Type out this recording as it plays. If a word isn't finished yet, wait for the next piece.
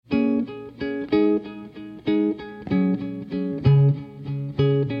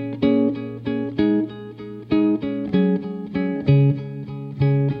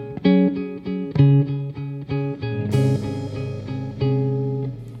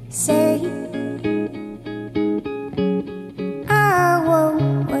say I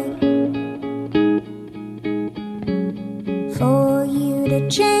won't wait for you to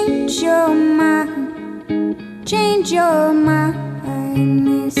change your mind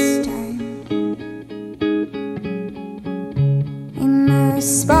this time. In a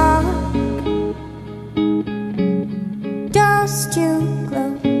spark dust to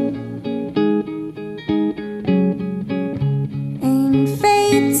glow and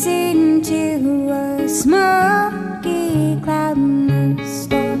fades into a smoky cloud in the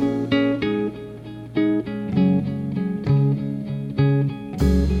storm.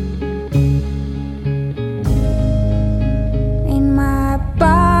 And my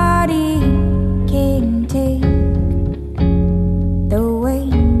body can take the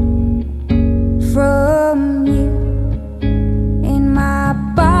weight from you. And my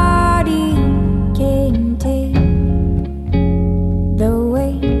body can take the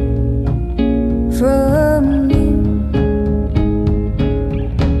weight from you.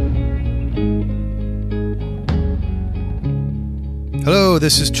 Hello,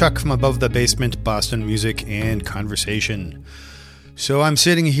 this is Chuck from Above the Basement, Boston Music and Conversation. So I'm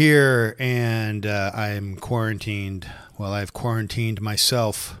sitting here and I'm quarantined. Well, I've quarantined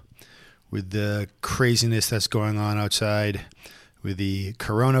myself with the craziness that's going on outside, with the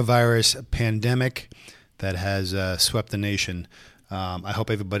coronavirus pandemic that has swept the nation. I hope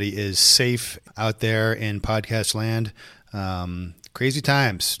everybody is safe out there in podcast land. Crazy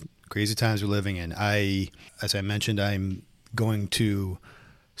times we're living in. As I mentioned, I'm going to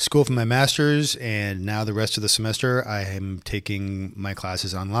school for my master's, and now the rest of the semester I am taking my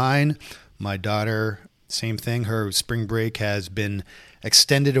classes online. My daughter, same thing. Her spring break has been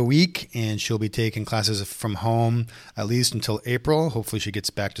extended a week, and she'll be taking classes from home at least until April. Hopefully she gets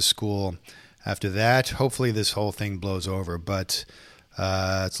back to school after that. Hopefully this whole thing blows over, but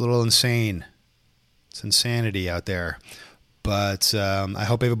it's a little insane. It's insanity out there. But I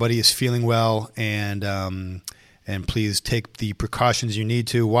hope everybody is feeling well, and please take the precautions you need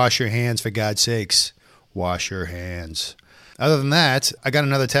to. Wash your hands, for God's sakes. Wash your hands. Other than that, I got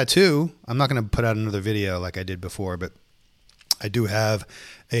another tattoo. I'm not going to put out another video like I did before, but I do have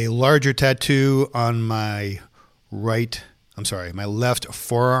a larger tattoo on my left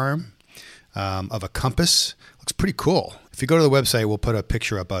forearm of a compass. Looks pretty cool. If you go to the website, we'll put a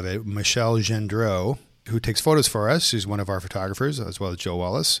picture up of it. Michelle Gendreau, who takes photos for us, who's one of our photographers, as well as Joe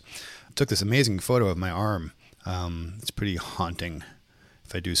Wallace, took this amazing photo of my arm. It's pretty haunting,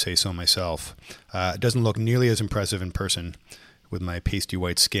 if I do say so myself. It doesn't look nearly as impressive in person with my pasty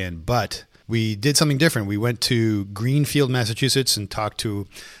white skin, but we did something different. We went to Greenfield, Massachusetts, and talked to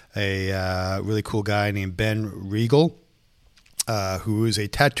a really cool guy named Ben Regal, who is a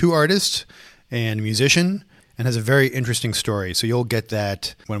tattoo artist and musician and has a very interesting story. So you'll get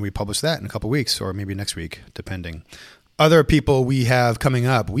that when we publish that in a couple weeks, or maybe next week, depending. Other people we have coming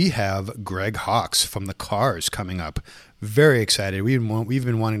up, we have Greg Hawkes from The Cars coming up. Very excited. We've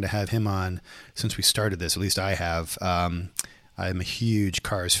been wanting to have him on since we started this. At least I have. I'm a huge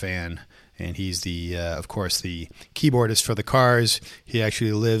Cars fan, and he's of course, the keyboardist for The Cars. He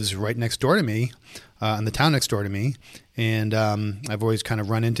actually lives right next door to me, in the town next door to me, and I've always kind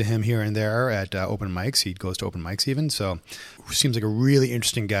of run into him here and there at open mics. He goes to open mics even, so seems like a really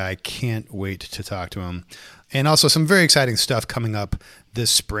interesting guy. Can't wait to talk to him. And also some very exciting stuff coming up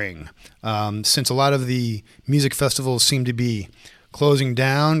this spring. Since a lot of the music festivals seem to be closing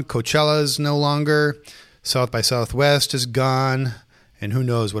down, Coachella's no longer, South by Southwest is gone, and who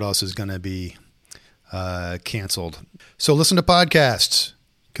knows what else is going to be canceled. So listen to podcasts.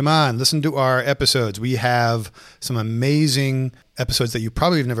 Come on, listen to our episodes. We have some amazing episodes that you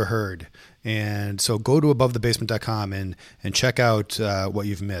probably have never heard. And so go to abovethebasement.com and check out what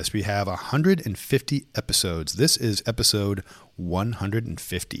you've missed. We have 150 episodes. This is episode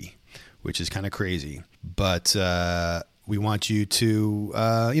 150, which is kind of crazy. But we want you to,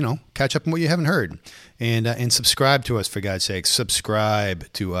 catch up on what you haven't heard. And subscribe to us, for God's sake.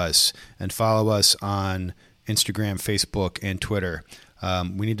 Subscribe to us and follow us on Instagram, Facebook, and Twitter.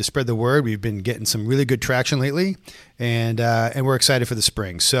 We need to spread the word. We've been getting some really good traction lately, and we're excited for the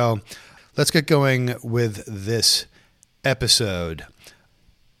spring. So let's get going with this episode.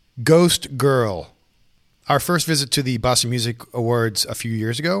 Ghost Girl. Our first visit to the Boston Music Awards a few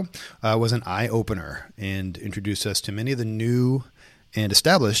years ago was an eye-opener and introduced us to many of the new and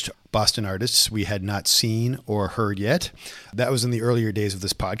established Boston artists we had not seen or heard yet. That was in the earlier days of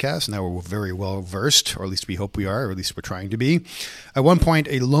this podcast. Now we're very well versed, or at least we hope we are, or at least we're trying to be. At one point,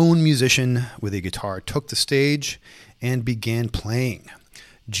 a lone musician with a guitar took the stage and began playing.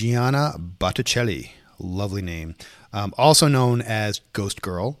 Gianna Botticelli, lovely name, also known as Ghost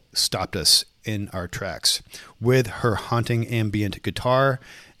Girl, stopped us in our tracks. With her haunting ambient guitar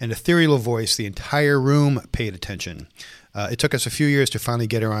and ethereal voice, the entire room paid attention. It took us a few years to finally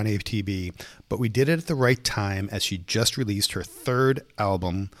get her on ATB, but we did it at the right time as she just released her third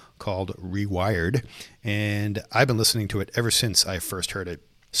album called Rewired, and I've been listening to it ever since I first heard it.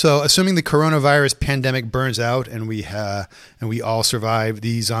 So, assuming the coronavirus pandemic burns out and we all survive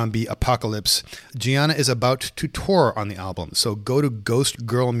the zombie apocalypse, Gianna is about to tour on the album. So go to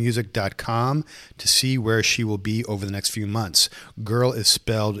ghostgirlmusic.com to see where she will be over the next few months. Girl is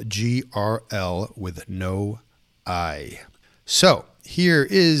spelled GRL with no I. So, here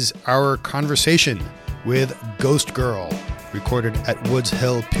is our conversation with Ghost Girl, recorded at Woods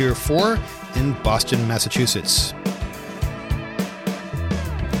Hill Pier 4 in Boston, Massachusetts.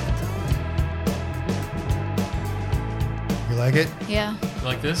 You like it? Yeah. You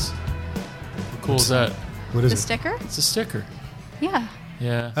like this? How cool is that? What is The it? sticker? It's a sticker. Yeah.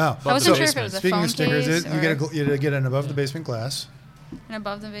 Yeah. Oh, I wasn't sure if it basement. was a Speaking phone of stickers, case you get an above the basement glass. and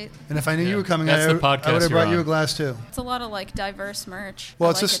above the base. And if I knew Yeah. you were coming, That's I the would podcast have brought you're you a on. glass too. It's a lot of like diverse merch. Well,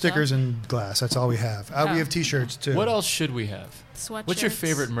 I it's like just it, though. stickers and glass. That's all we have. We Oh. have T-shirts too. What else should we have? Sweatshirts. What's your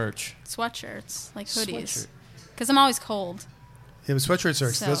favorite merch? Sweatshirts, like hoodies. Sweatshirt. Because I'm always cold. Yeah, but sweatshirts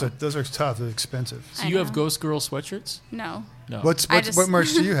are So- those are tough. They're expensive. So I you have know. Ghost Girl sweatshirts? No. No. What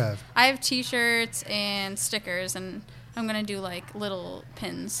merch do you have? I have T-shirts and stickers, and I'm gonna do like little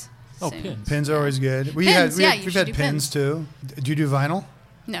pins. Oh, soon. pins. Pins are always good. Pins, yeah, you we've should had do pins pins. too. Do you do vinyl?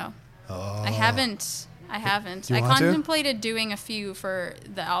 No. Oh. I haven't. Do you I want to? contemplated doing a few for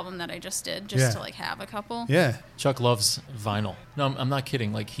the album that I just did, just Yeah. to like have a couple. Yeah. Chuck loves vinyl. No, I'm not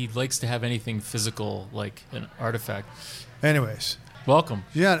kidding. Like, he likes to have anything physical, like an artifact. Anyways, Welcome.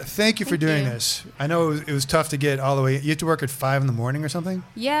 yeah. Thank you for Thank doing you. this. I know it was tough to get all the way. You have to work at 5 a.m. or something.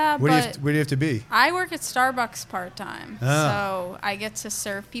 Yeah, Where but do you have to be? I work at Starbucks part time, Ah. so I get to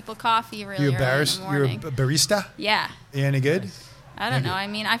serve people coffee really You're early in the You're a morning. barista. Yeah, You any good? I don't know. I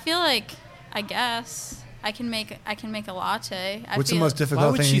mean, I feel like I guess I can make a latte. What's the feel- most difficult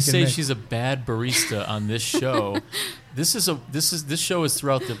Why would thing she you can say make? she's a bad barista on this show? This show is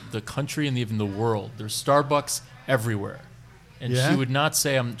throughout the country and even the world. There's Starbucks everywhere, and Yeah? she would not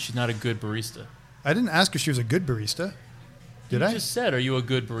say she's not a good barista. I didn't ask if she was a good barista. Did you I? just said, "Are you a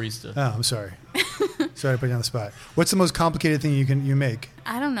good barista?" Oh, I'm sorry. Sorry to put you on the spot. What's the most complicated thing you make?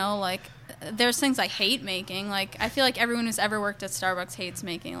 I don't know. Like, there's things I hate making. Like, I feel like everyone who's ever worked at Starbucks hates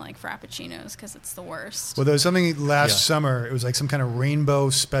making like frappuccinos because it's the worst. Well, there was something last Yeah. summer. It was like some kind of rainbow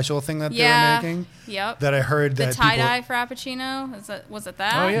special thing that Yeah. they were making. Yep. That I heard The that tie people. dye frappuccino. Was it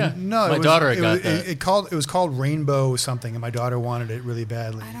that? Oh yeah, No, my it was, daughter it got was, that. It was called rainbow something, and my daughter wanted it really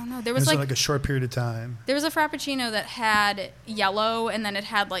badly. I don't know. There It was was like a short period of time. there was a frappuccino that had yellow and then it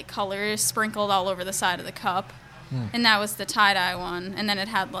had like colors sprinkled all over the side of the cup, and that was the tie dye one. And then it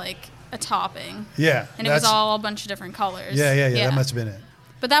had like a topping, Yeah, and it was all a bunch of different colors. Yeah. That must have been it.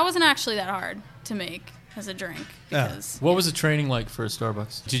 But that wasn't actually that hard to make as a drink Yeah. because. What was the training like for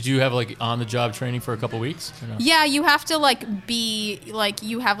Starbucks? Did you have like on-the-job training for a couple weeks? Or no? Yeah, you have to like be like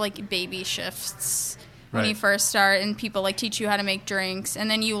you have like baby shifts when you Right. first start, and people like teach you how to make drinks,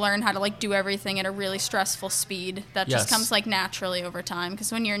 and then you learn how to like do everything at a really stressful speed that just Yes. comes like naturally over time.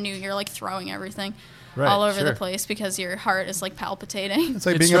 Because when you're new, you're like throwing everything Right, all over sure. the place because your heart is like palpitating. It's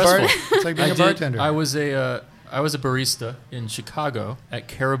like It's being a bar. stressful. It's like being a bartender. I was a barista in Chicago at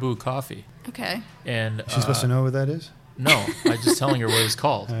Caribou Coffee, Okay. and She's supposed to know what that is. No, I'm just telling her what it's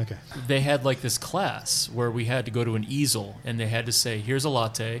called. Okay. They had like this class where we had to go to an easel, and they had to say, "Here's a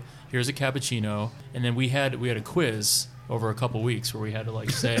latte, here's a cappuccino," and then we had a quiz over a couple weeks where we had to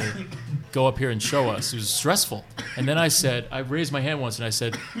like say, "Go up here and show us." It was stressful. And then I raised my hand once and I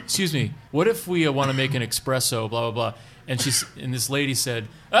said, "Excuse me, what if we want to make an espresso?" Blah blah blah. And and this lady said,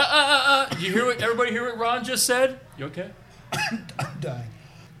 You hear everybody hear what Ron just said? You okay? I'm dying.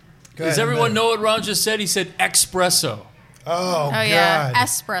 Go Does ahead, everyone I'm know what Ron just said? He said espresso. Oh, Oh God. yeah,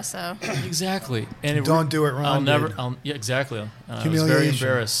 espresso. Exactly. And Don't do it, Ron I'll never. did. Yeah, exactly. I was very Humiliation.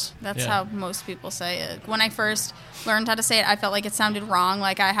 embarrassed. That's Yeah. how most people say it. When I first learned how to say it, I felt like it sounded wrong.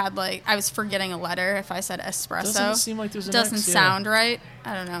 Like I was forgetting a letter if I said espresso. Doesn't seem like there's an Doesn't X, yeah. sound right.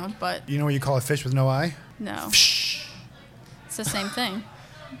 I don't know, but You know what you call a fish with no eye? no. It's the same thing.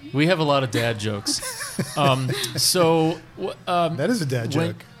 We have a lot of dad jokes. That is a dad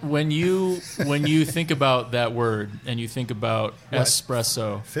joke. When you think about that word and you think about What?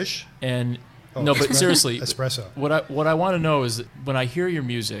 espresso Fish? and Oh, no, but espresso? seriously, Espresso. What I want to know is that when I hear your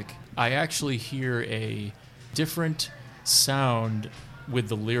music, I actually hear a different sound with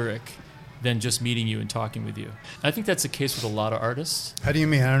the lyric than just meeting you and talking with you. I think that's the case with a lot of artists. How do you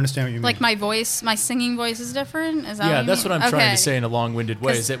mean? I don't understand what you mean. Like my singing voice is different? Is that Yeah, what you that's mean? what I'm trying Okay. to say in a long-winded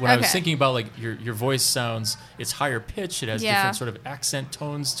way. Is that when I was okay. thinking about like your voice sounds, it's higher pitched, it has Yeah. different sort of accent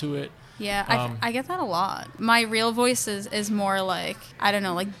tones to it. Yeah, I get that a lot. My real voice is more like, I don't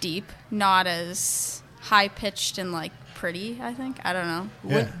know, like deep, not as high-pitched and like pretty, I think. I don't know.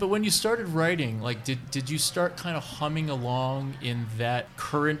 Yeah. But when you started writing, like, did you start kind of humming along in that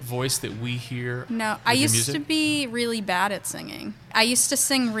current voice that we hear? No, with I your used music? to be really bad at singing. I used to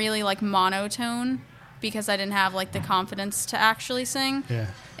sing really like monotone because I didn't have like the confidence to actually sing. Yeah.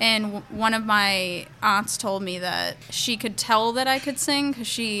 And one of my aunts told me that she could tell that I could sing because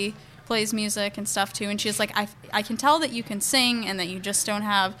she plays music and stuff too. And she was like, I can tell that you can sing and that you just don't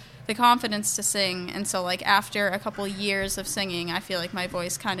have the confidence to sing. And so like after a couple years of singing, I feel like my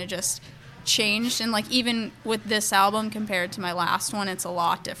voice kind of just changed. And like even with this album compared to my last one, it's a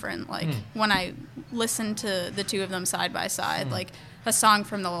lot different. Like when I listen to the two of them side by side, like a song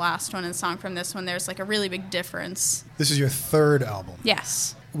from the last one and a song from this one, there's like a really big difference. This is your third album.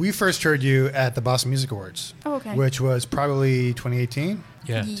 Yes. We first heard you at the Boston Music Awards. Oh, okay. Which was probably 2018,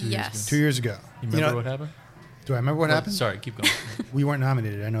 Yeah, 2 years Yes. 2 years ago. ago. You remember what happened? Do I remember what happened? Sorry, keep going. We weren't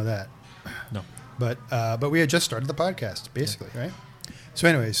nominated. I know that. No. But we had just started the podcast, basically, right? So,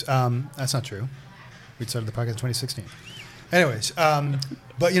 anyways, that's not true. We started the podcast in 2016. Anyways,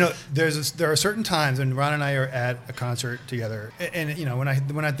 but there are certain times when Ron and I are at a concert together, and when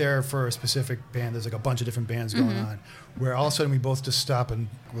we're not there for a specific band, there's like a bunch of different bands going on, where all of a sudden we both just stop and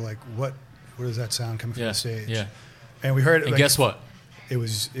we're like, what does that sound coming from Yeah, the stage? yeah. And we heard it. And like, guess what? It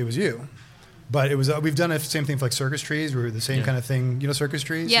was you. But it was we've done the same thing for like Circus Trees. We were the same Yeah. kind of thing. You know Circus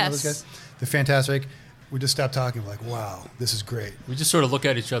Trees? You know those Yes. guys? They're fantastic. We just stopped talking. We're like, wow, this is great. We just sort of look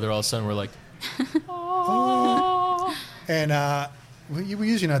at each other all of a sudden. We're like, And we're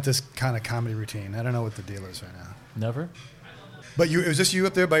usually not this kind of comedy routine. I don't know what the deal is right now. never? But it was just you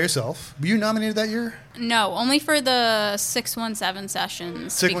up there by yourself. Were you nominated that year? No, only for the 617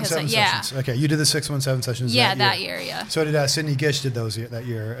 sessions. 617 yeah. sessions. Okay, you did the 617 sessions. Yeah, that that year, yeah. So did Sydney Gish did those that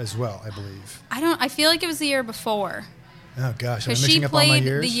year as well, I believe. I feel like it was the year before. Oh gosh, am I Because mixing she up all my played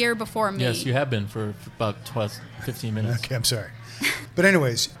years? the year before me. Yes, you have been for about 15 minutes. Okay, I'm sorry. But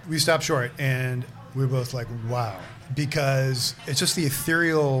anyways, we stopped short and we were both like, wow. Because it's just the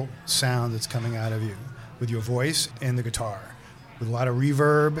ethereal sound that's coming out of you with your voice and the guitar. With a lot of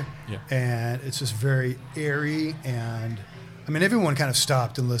reverb. Yeah. And it's just very airy. And I mean, everyone kind of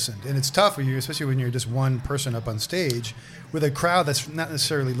stopped and listened. And it's tough when especially when you're just one person up on stage with a crowd that's not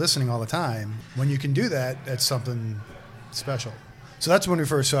necessarily listening all the time. When you can do that, that's something special. So that's when we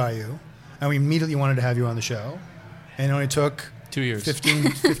first saw you. And we immediately wanted to have you on the show. And it only took 2 years.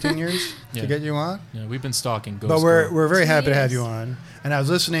 15 years Yeah. to get you on. Yeah, we've been stalking Ghost But Girl. we're very 2 happy to have years. you on. And I was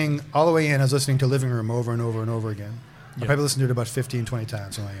listening all the way in. I was listening to Living Room over and over and over again. I Yeah. probably listened to it about 15, 20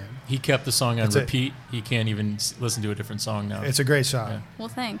 times on my end. He kept the song on That's it. repeat. He can't even listen to a different song now. It's a great song. Yeah. Well,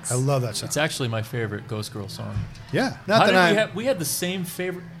 thanks. I love that song. It's actually my favorite Ghost Girl song. Yeah. How Not did that we had the same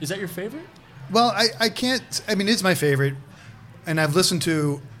favorite. Is that your favorite? Well, I can't. I mean, it's my favorite, and I've listened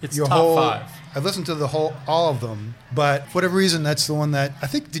to It's your top whole. 5. I've listened to all of them, but for whatever reason, that's the one that I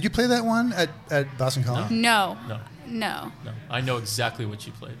think. Did you play that one at Boston College? No. No. No. No, I know exactly what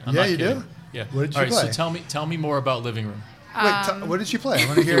you played. I'm Yeah, not you do? kidding. Yeah. What did you All right, play? so tell me more about Living Room. Wait, what did she play? I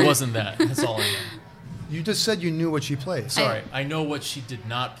want to hear. It wasn't that. That's all I know. You just said you knew what she played. Sorry, I know what she did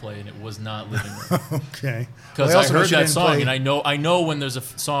not play, and it was not Living Room. Okay. Because Well, I also know heard she that didn't song, play- and I know when there's a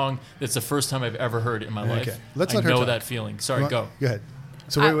song that's the first time I've ever heard it in my life. Okay. Let's I let her know talk. that feeling. Sorry, go. Go ahead.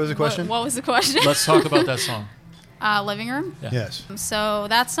 So what was the question? What was the question? Let's talk about that song. Living Room? Yeah. Yes. So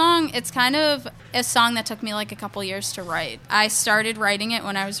that song, it's kind of a song that took me like a couple years to write. I started writing it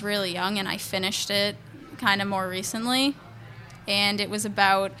when I was really young, and I finished it kind of more recently. And it was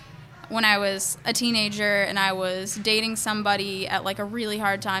about when I was a teenager and I was dating somebody at like a really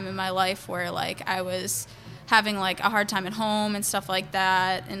hard time in my life where like I was having like a hard time at home and stuff like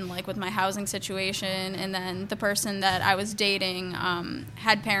that, and like with my housing situation. And then the person that I was dating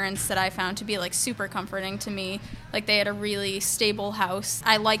had parents that I found to be like super comforting to me. Like they had a really stable house.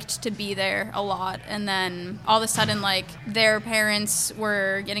 I liked to be there a lot. And then all of a sudden, like their parents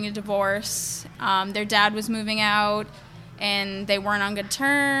were getting a divorce. Their dad was moving out, and they weren't on good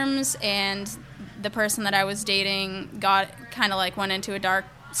terms. And the person that I was dating went into a dark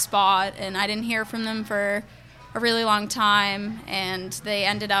spot, and I didn't hear from them for a really long time, and they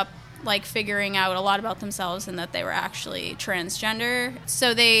ended up like figuring out a lot about themselves and that they were actually transgender.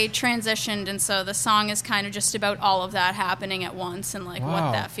 So they transitioned, and so the song is kind of just about all of that happening at once and like Wow.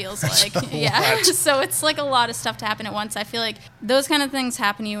 what that feels like. Yeah. So it's like a lot of stuff to happen at once. I feel like those kind of things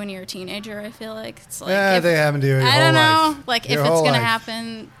happen to you when you're a teenager. I feel like it's like Yeah, if- they happen to you your I whole don't know. life. Like Your if it's whole gonna life.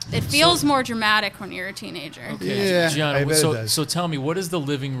 happen, it feels more dramatic when you're a teenager. Okay. Yeah, Gianna, I bet it so, does. so tell me, what is the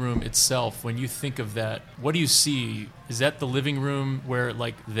living room itself when you think of that? What do you see? Is that the living room where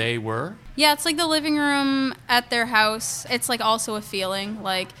like they were? Yeah, it's like the living room at their house. It's like also a feeling,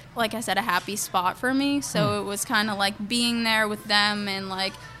 like I said, a happy spot for me. So it was kind of like being there with them, and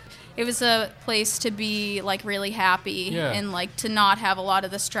like it was a place to be like really happy Yeah. and like to not have a lot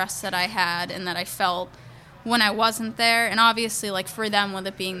of the stress that I had and that I felt when I wasn't there. And obviously, like for them, with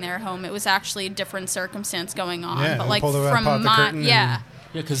it being their home, it was actually a different circumstance going on. Yeah, but and like pull the rug from out the my curtain yeah. and-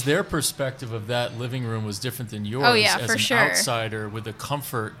 Yeah, because their perspective of that living room was different than yours Oh, yeah, as for an sure. outsider with the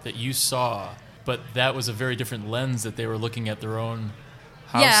comfort that you saw. But that was a very different lens that they were looking at their own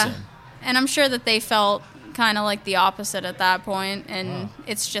house Yeah, in. and I'm sure that they felt kind of like the opposite at that point, and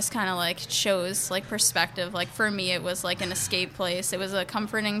it's just kind of like shows like perspective. Like for me, it was like an escape place. It was a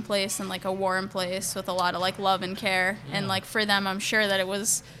comforting place and like a warm place with a lot of like love and care. And like for them, I'm sure that it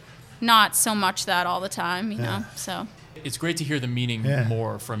was not so much that all the time, you know. So It's great to hear the meaning Yeah.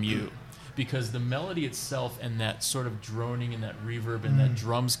 more from you, because the melody itself and that sort of droning and that reverb and that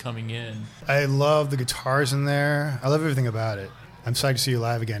drums coming in. I love the guitars in there. I love everything about it. I'm excited to see you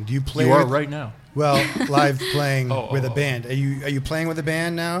live again. Do you play? You are with- right now. Well, live playing with a Oh. band. Are you playing with a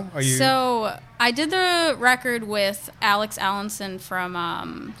band now? Are you? So I did the record with Alex Allenson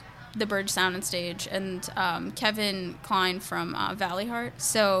from the Burge Sound and Stage and Kevin Klein from Valley Heart.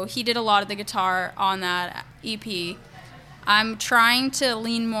 So he did a lot of the guitar on that EP. I'm trying to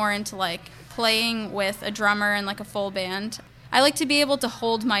lean more into like playing with a drummer and like a full band. I like to be able to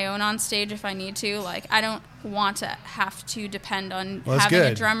hold my own on stage if I need to. Like I don't want to have to depend on Well, that's having a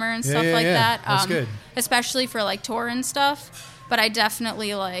good. drummer and Yeah, stuff yeah, like yeah. that. That's good. Especially for like tour and stuff. But I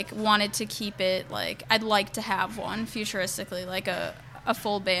definitely like wanted to keep it like I'd like to have one futuristically, like a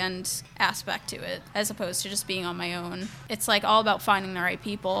full band aspect to it, as opposed to just being on my own. It's like all about finding the right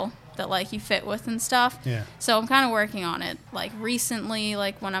people that like you fit with and stuff. Yeah. So I'm kind of working on it. Like recently,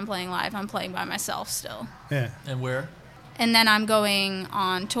 like when I'm playing live, I'm playing by myself still. Yeah. And where? And then I'm going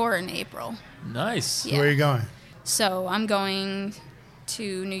on tour in April. Nice. Yeah. Where are you going? So I'm going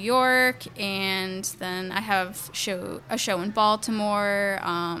to New York, and then I have a show in Baltimore,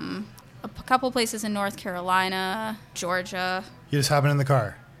 a couple places in North Carolina, Georgia. You just hopping in the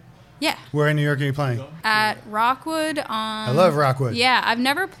car. Yeah, Where in New York are you playing? at Rockwood. I love Rockwood. Yeah, I've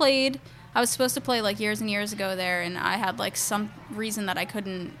never played. I was supposed to play like years and years ago there, and I had like some reason that I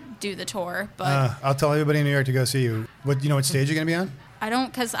couldn't do the tour, but I'll tell everybody in New York to go see you. What what stage you're gonna be on? I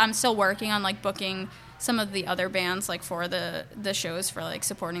don't, because I'm still working on like booking some of the other bands like for the shows, for like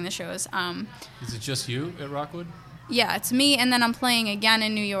supporting the shows. Is it just you at Rockwood? Yeah, it's me, and then I'm playing again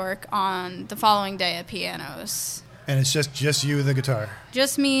in New York on the following day at Pianos. And it's just you with the guitar.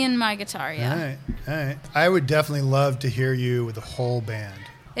 Just me and my guitar, yeah. All right. All right. I would definitely love to hear you with the whole band.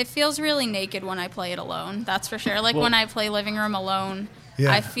 It feels really naked when I play it alone, that's for sure. Like Well- when I play Living Room alone,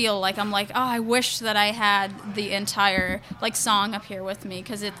 Yeah. I feel like I'm like, oh, I wish that I had the entire like song up here with me,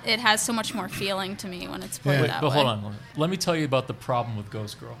 because it has so much more feeling to me when it's played Yeah. Wait, that but way. hold on. Let me tell you about the problem with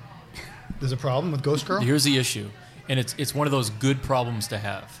Ghost Girl. There's a problem with Ghost Girl? Here's the issue, and it's one of those good problems to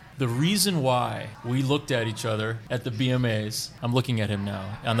have. The reason why we looked at each other at the BMAs, I'm looking at him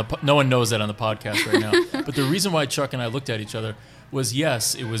now. No one knows that on the podcast right now. But the reason why Chuck and I looked at each other was,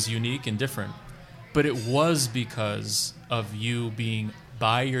 yes, it was unique and different, but it was because of you being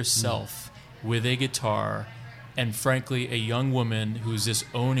by yourself with a guitar and, frankly, a young woman who's just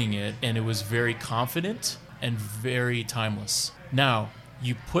owning it, and it was very confident and very timeless. Now,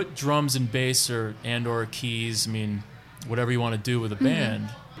 you put drums and bass or keys, I mean, whatever you want to do with a band,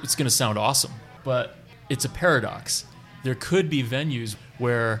 it's going to sound awesome. But it's a paradox. There could be venues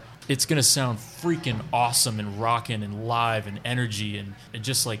where it's going to sound freaking awesome and rocking and live and energy and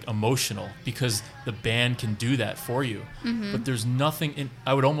just like emotional, because the band can do that for you. But there's nothing in,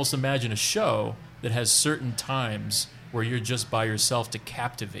 I would almost imagine a show that has certain times where you're just by yourself to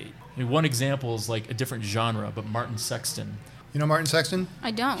captivate. I mean, one example is like a different genre, but Martin Sexton. You know Martin Sexton?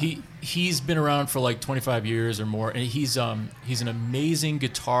 I don't. He's been around for like 25 years or more, and he's an amazing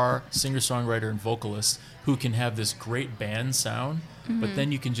guitar singer-songwriter and vocalist who can have this great band sound, but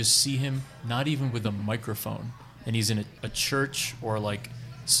then you can just see him not even with a microphone, and he's in a church or like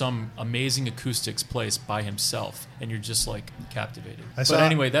some amazing acoustics place by himself, and you're just like captivated. But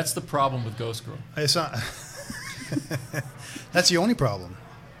anyway, that's the problem with Ghost Girl. I saw. That's the only problem.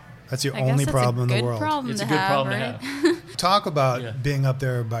 That's the I guess only that's problem a in the good world. problem It's to a good have, problem right? to have. Talk about Yeah. being up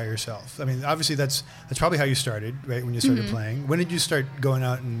there by yourself. I mean, obviously that's probably how you started, right? When you started playing. When did you start going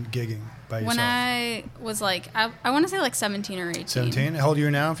out and gigging by yourself? When I was like, I want to say like 17 or 18. 17. How old are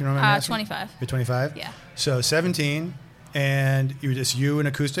you now? If you don't mind me asking? 25. You're 25. Yeah. So 17, and you were just you and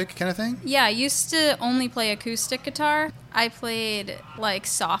acoustic kind of thing. Yeah, I used to only play acoustic guitar. I played like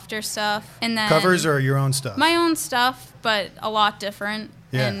softer stuff, and then Covers or your own stuff? my own stuff, but a lot different.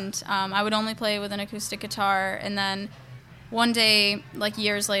 Yeah. And I would only play with an acoustic guitar, and then one day, like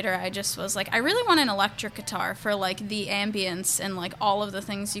years later, I just was like, I really want an electric guitar for like the ambience and like all of the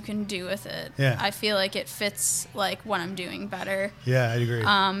things you can do with it. Yeah. I feel like it fits like what I'm doing better. Yeah, I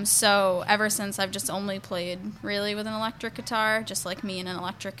agree. So ever since, I've just only played really with an electric guitar, just like me and an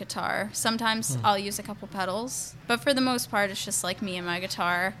electric guitar. Sometimes I'll use a couple pedals, but for the most part, it's just like me and my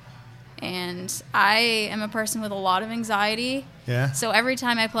guitar. And I am a person with a lot of anxiety, Yeah. so every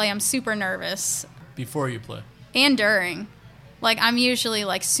time I play, I'm super nervous, Before you play. and during. Like, I'm usually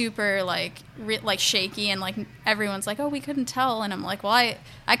like super like shaky, and like everyone's like, oh, we couldn't tell, and I'm like, well,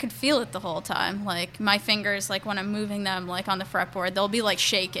 I could feel it the whole time. Like my fingers, like when I'm moving them like on the fretboard, they'll be like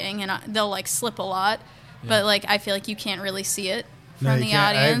shaking, and they'll like slip a lot, but like I feel like you can't really see it from you the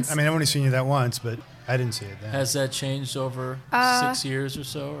can't. audience. I mean, I've only seen you that once, but I didn't see it then. Has that changed over 6 years or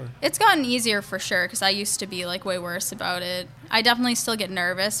so? Or? It's gotten easier for sure, because I used to be like way worse about it. I definitely still get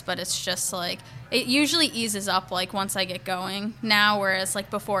nervous, but it's just like it usually eases up like once I get going now, whereas like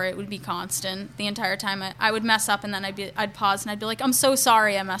before it would be constant the entire time. I would mess up, and then I'd pause, and I'd be like, I'm so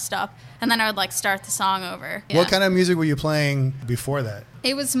sorry I messed up, and then I would like start the song over. What kind of music were you playing before that?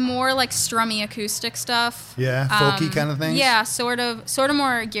 It was more like strummy acoustic stuff. Yeah, folky kind of things? Yeah, sort of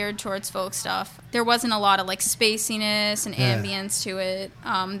more geared towards folk stuff. There wasn't a lot of like spaciness and Yeah. ambience to it.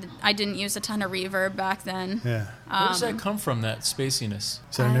 I didn't use a ton of reverb back then. Yeah. Where does that come from, that spaciness?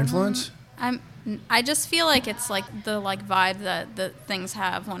 Is that an influence? I just feel like it's like the like vibe that the things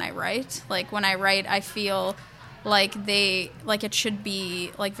have when I write. Like when I write, I feel like it should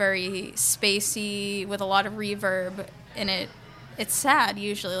be like very spacey with a lot of reverb in it. It's sad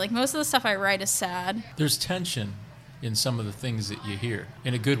usually. Like most of the stuff I write is sad. There's tension in some of the things that you hear,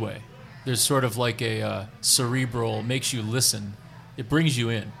 in a good way. There's sort of like a cerebral, makes you listen. It brings you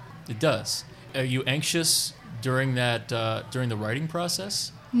in. It does. Are you anxious during the writing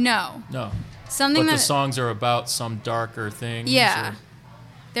process? No. No. Something But that the songs are about some darker things? Yeah. or-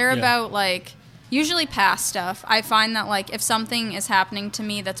 They're Yeah. about like usually past stuff. I find that like if something is happening to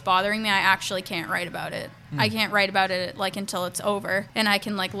me that's bothering me, I actually can't write about it. I can't write about it like until it's over, and I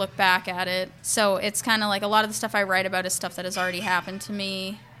can like look back at it. So it's kind of like a lot of the stuff I write about is stuff that has already happened to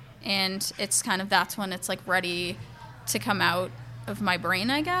me, and it's kind of that's when it's like ready to come out of my brain,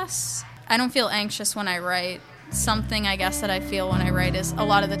 I guess. I don't feel anxious when I write. Something I guess that I feel when I write is a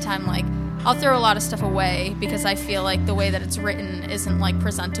lot of the time like I'll throw a lot of stuff away because I feel like the way that it's written isn't like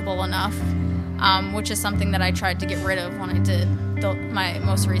presentable enough, which is something that I tried to get rid of when I did my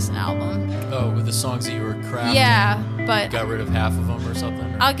most recent album. Oh, with the songs that you were crafting? Yeah, but Got rid of half of them or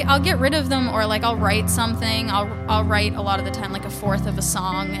something? Or? I'll get rid of them, or like I'll write something. I'll write a lot of the time like a fourth of a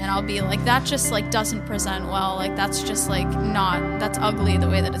song, and I'll be like, that just like doesn't present well. Like that's just like that's ugly the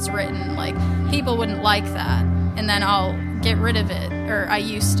way that it's written. Like people wouldn't like that, and then I'll get rid of it, or I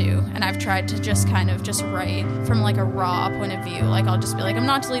used to, and I've tried to just kind of just write from like a raw point of view. Like I'll just be like, I'm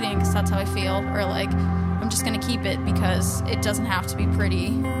not deleting it because that's how I feel, or like I'm just gonna keep it because it doesn't have to be pretty.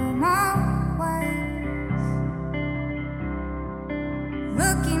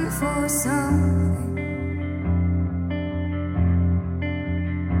 Looking for something,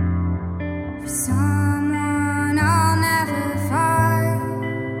 for someone I'll never find,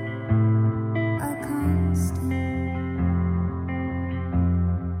 a constant.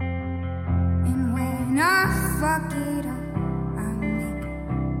 And when I fuck it up, I make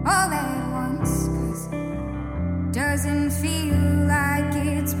it all at once, 'cause it doesn't feel like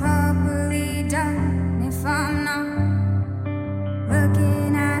it's properly done if I'm not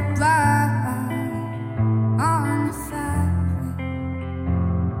looking at blood on the fabric.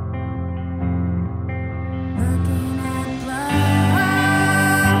 Looking at blood.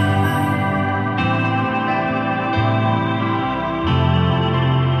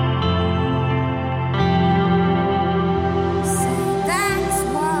 Say that's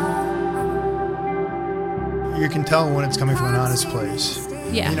why You can tell when it's coming from an honest place.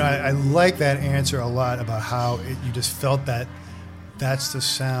 Yeah. You know, I like that answer a lot about how you just felt that that's the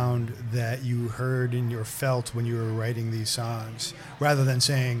sound that you heard and you felt when you were writing these songs, rather than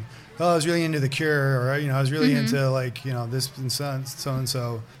saying, oh, I was really into The Cure, or, you know, I was really into like, you know, this and so and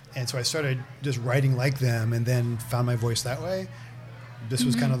so. And so I started just writing like them and then found my voice that way. This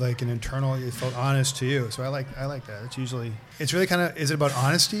was kind of like an internal. It felt honest to you. So I like that. It's really kind of. Is it about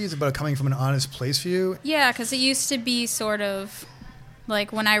honesty? Is it about coming from an honest place for you? Yeah, because it used to be sort of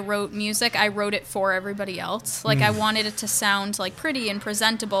like when I wrote music, I wrote it for everybody else. Like I wanted it to sound like pretty and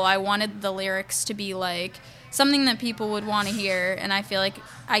presentable. I wanted the lyrics to be like something that people would want to hear. And I feel like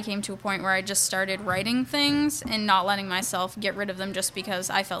I came to a point where I just started writing things and not letting myself get rid of them just because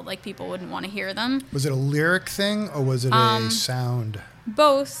I felt like people wouldn't want to hear them. Was it a lyric thing or was it a sound?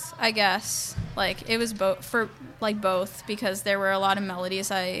 Both, I guess. Like it was both because there were a lot of melodies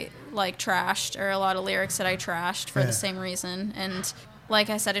I like trashed or a lot of lyrics that I trashed for the same reason. And like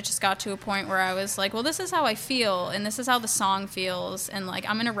I said, it just got to a point where I was like, well, this is how I feel and this is how the song feels, and like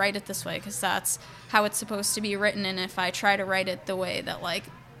I'm gonna write it this way because that's how it's supposed to be written. And if I try to write it the way that like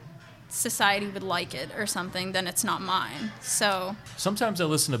society would like it or something, then it's not mine. So Sometimes I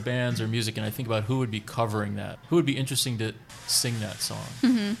listen to bands or music and I think about who would be covering that, who would be interesting to sing that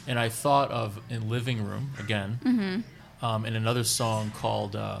song. And I thought of in Living Room again, and another song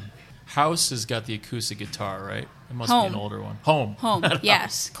called House has got the acoustic guitar, right? It must be an older one. Home.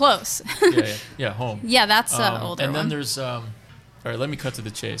 Yes, close. Yeah, Home. Yeah, that's an older and then one. there's all right, let me cut to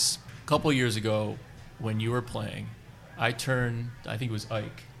the chase. A couple years ago when you were playing, I turned, I think it was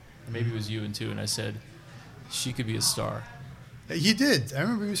Ike, or maybe it was you and two, and I said she could be a star. He did. I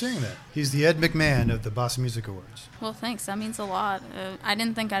remember you saying that. He's the Ed McMahon of the Boston Music Awards. Well, thanks. That means a lot. I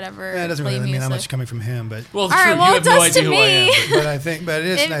didn't think I'd ever Yeah, it doesn't play really mean music. that much coming from him, but Well, All true, right, well, you it have no does to idea who I am. me. but it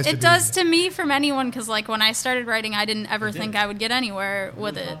is nice to It be. does to me from anyone because, like, when I started writing, I didn't ever think I would get anywhere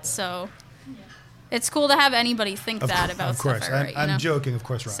with it. So it's cool to have anybody think that about Of course, stuff I write. I'm joking. Of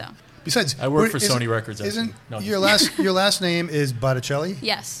course, Ron. So Besides, I work for isn't- Sony Records, actually. Isn't No, your last name is Botticelli?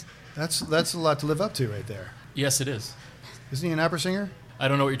 yes, That's a lot to live up to right there. Yes, it is. Isn't he an opera singer? I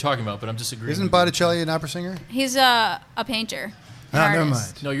don't know what you're talking about, but I'm disagreeing. Isn't with you. Botticelli an opera singer? he's a painter. An Ah, never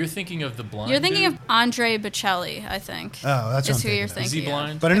artist. mind. No, you're thinking of the blind. You're thinking dude? of Andre Bocelli, I think. Oh, that's what is I'm who you're thinking of. Is he thinking.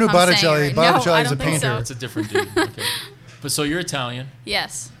 blind? But I If knew I'm saying it Botticelli. right. No, Botticelli I is a don't think painter. so. It's a different dude. Okay. But so you're Italian,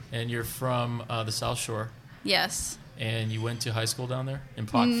 Yes, and you're from the South Shore, yes. and you went to high school down there in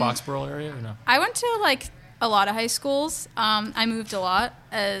Mm. Foxborough area, or no? I went to like a lot of high schools. I moved a lot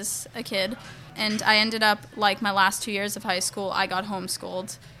as a kid, and I ended up like my last 2 years of high school, I got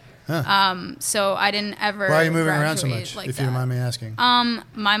homeschooled. So I didn't ever. Why are you moving around so graduate much, like if you don't that. mind me asking?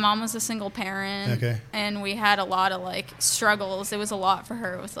 My mom was a single parent, Okay. and we had a lot of like struggles. It was a lot for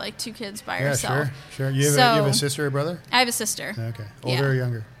her with like 2 kids by Yeah, herself. sure. You have a So- sister or brother? I have a sister. Okay. Yeah. Older or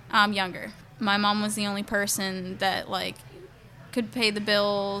younger? Younger. My mom was the only person that like could pay the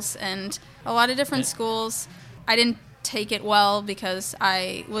bills, and a lot of different schools. I didn't take it well because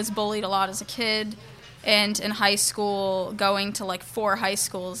I was bullied a lot as a kid. And in high school, going to like 4 high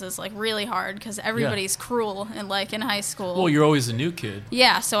schools is like really hard because everybody's cruel and like in high school. Well, you're always a new kid.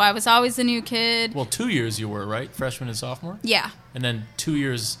 Yeah, so I was always the new kid. Well, 2 years you were, right? Freshman and sophomore? Yeah. And then 2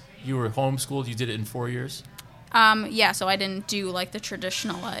 years you were homeschooled. You did it in 4 years? Yeah, so I didn't do like the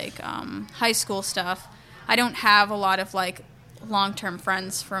traditional like high school stuff. I don't have a lot of like long-term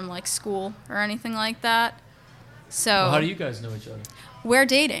friends from like school or anything like that. So Well, how do you guys know each other? we're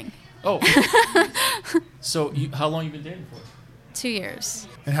dating. Oh. So how long you been dating for? 2 years.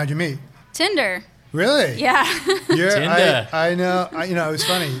 And how'd you meet? Tinder. Really? Yeah. Tinder. I know. It was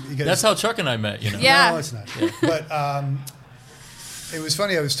funny because That's how Chuck and I met, you know. Yeah. No, it's not. But it was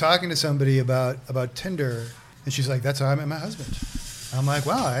funny. I was talking to somebody about Tinder, and she's like, "That's how I met my husband." I'm like,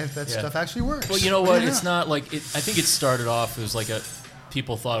 "Wow, that Yeah. stuff actually works." Well, you know what? Yeah. It's not like it. I think it started off as like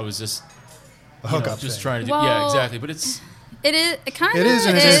people thought it was just a you know, hookup. just thing. trying to do. Well, Yeah, exactly. But it's It is. It kind of It is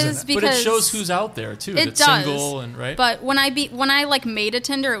and it isn't. because but it shows who's out there too. It That's does. single and right. But when I like made a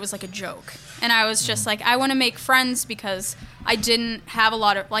Tinder, it was like a joke, and I was just like, I want to make friends because I didn't have a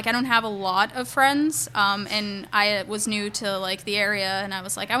lot of like I don't have a lot of friends, and I was new to like the area, and I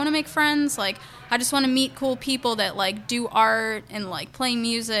was like, I want to make friends. Like I just want to meet cool people that like do art and like play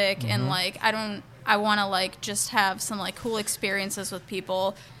music, and like I want to like just have some like cool experiences with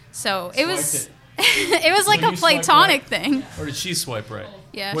people. So it was. Swiped It was like So a you swiped platonic right? thing. Or did she swipe right?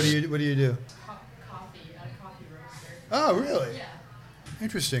 Yeah. What do you do? Coffee at a coffee roaster. Oh, really? Yeah.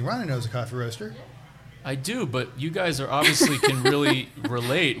 Interesting. Ronnie knows a coffee roaster. I do, but you guys are obviously can really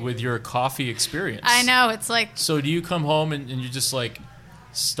relate with your coffee experience. I know. It's like So do you come home and you're just like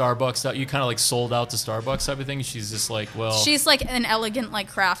Starbucks out? You kind of like sold out to Starbucks type of thing. She's just like, well, she's like an elegant like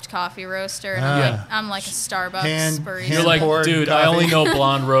craft coffee roaster, and Yeah. I'm like a Starbucks Hand- barista. you're like, hand-poured dude, I coffee. only know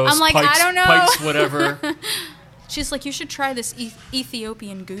blonde roast. I'm like, Pikes, I don't know. Pikes, whatever. She's like, you should try this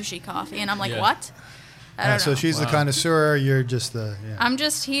Ethiopian Gucci coffee, and I'm like, Yeah. what? I don't know. So she's the Wow. connoisseur. You're just the. Yeah. I'm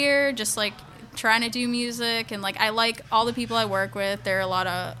just here, just like trying to do music, and like I like all the people I work with. They're a lot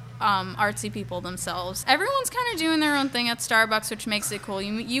of artsy people themselves. Everyone's kind of doing their own thing at Starbucks, which makes it cool.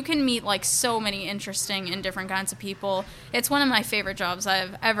 You can meet like so many interesting and different kinds of people. It's one of my favorite jobs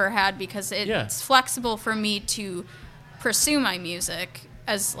I've ever had because it's flexible for me to pursue my music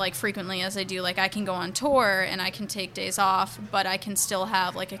as like frequently as I do. Like I can go on tour and I can take days off, but I can still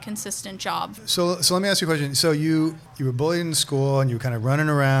have like a consistent job. So let me ask you a question. So you were bullied in school and you were kind of running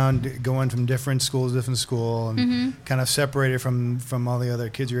around, going from different school to different school, and kind of separated from all the other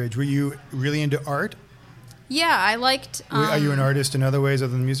kids your age. Were you really into art? Yeah, I liked. Are you an artist in other ways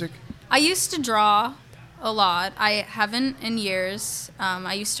other than music? I used to draw a lot. I haven't in years.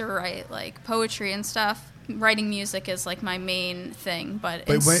 I used to write like poetry and stuff. Writing music is like my main thing, but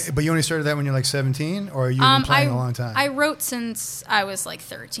you only started that when you're like 17, or you've been playing a long time? I wrote since I was like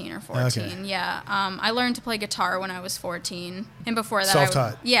 13 or 14. Okay. Yeah, I learned to play guitar when I was 14, and before that,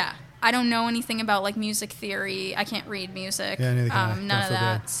 self-taught. Yeah, I don't know anything about like music theory. I can't read music. Yeah, neither can I. None of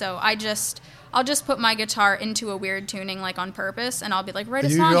that. So I'll just put my guitar into a weird tuning like on purpose, and I'll be like, write a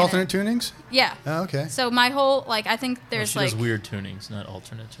song. You do in alternate it. tunings? Yeah. Oh, okay. So my whole like I think there's she does weird tunings, not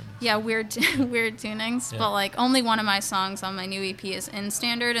alternate tunings. Yeah, weird tunings. Yeah. But like only one of my songs on my new EP is in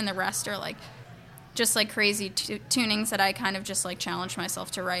standard, and the rest are like just like crazy tunings that I kind of just like challenge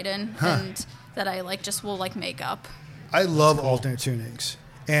myself to write in, and that I like just will like make up. I love alternate tunings,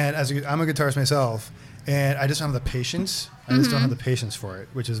 and I'm a guitarist myself, and I just don't have the patience. I just don't have the patience for it,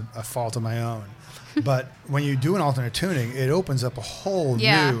 which is a fault of my own. But when you do an alternate tuning, it opens up a whole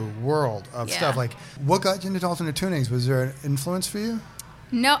new world of stuff. Like, what got you into alternate tunings? Was there an influence for you?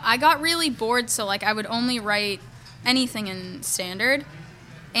 No, I got really bored, so like I would only write anything in standard.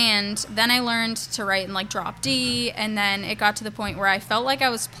 And then I learned to write in like drop D, and then it got to the point where I felt like I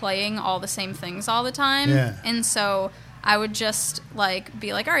was playing all the same things all the time. Yeah. And so I would just like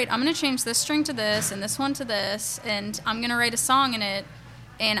be like, all right, I'm going to change this string to this and this one to this, and I'm going to write a song in it.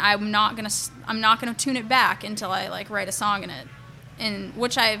 And I'm not gonna tune it back until I like write a song in it, and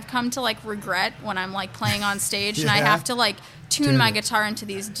which I've come to like regret when I'm like playing on stage and I have to like tune my guitar into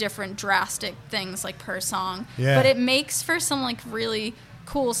these different drastic things like per song. Yeah. But it makes for some like really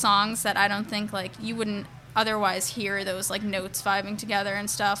cool songs that I don't think like you wouldn't otherwise hear those like notes vibing together and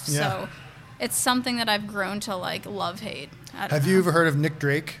stuff. Yeah. So it's something that I've grown to like love-hate. Have you ever heard of Nick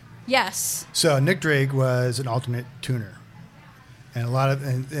Drake? Yes. So Nick Drake was an alternate tuner. And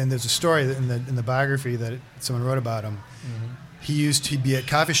and there's a story in the biography that someone wrote about him. Mm-hmm. He'd be at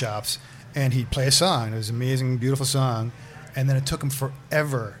coffee shops and he'd play a song. It was an amazing, beautiful song, and then it took him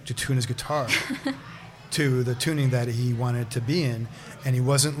forever to tune his guitar to the tuning that he wanted to be in. And he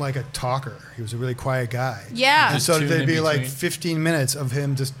wasn't like a talker; he was a really quiet guy. Yeah. And so Tune there'd in be like between. 15 minutes of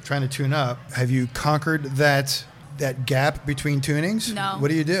him just trying to tune up. Have you conquered that gap between tunings? No. What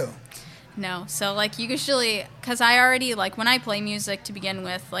do you do? No. So, like, usually, because I already, like, when I play music to begin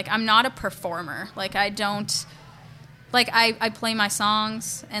with, like, I'm not a performer. Like, I don't, like, I play my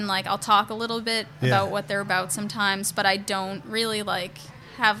songs and, like, I'll talk a little bit about what they're about sometimes, but I don't really, like,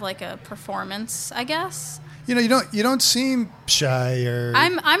 have, like, a performance, I guess. You know, you don't seem shy or...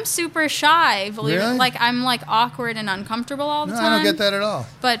 I'm super shy, believe Really? it. Like, I'm, like, awkward and uncomfortable all the No, time. I don't get that at all.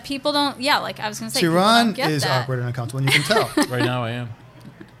 But people don't, like, I was going to say, See, people Ron don't get is that. awkward and uncomfortable, and you can tell. Right now I am.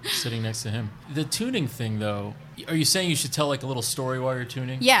 Sitting next to him. The tuning thing, though, are you saying you should tell like a little story while you're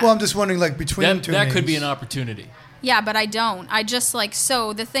tuning? Yeah. Well, I'm just wondering, like, between tunings... That could be an opportunity. Yeah, but I don't. I just like,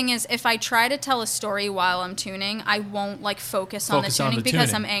 so the thing is, if I try to tell a story while I'm tuning, I won't like focus on the tuning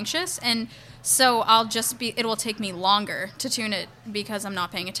because I'm anxious. And so it will take me longer to tune it because I'm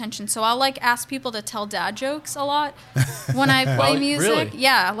not paying attention. So I'll like ask people to tell dad jokes a lot when I play music. Really?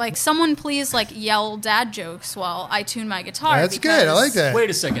 Yeah, like someone please like yell dad jokes while I tune my guitar. That's good. I like that.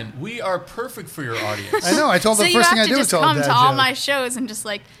 Wait a second. We are perfect for your audience. I know. I told So the you first have thing I to do is just tell come dad to all joke. my shows and just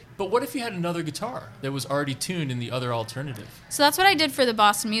like. But what if you had another guitar that was already tuned in the other alternative? So that's what I did for the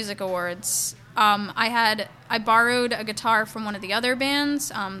Boston Music Awards. I borrowed a guitar from one of the other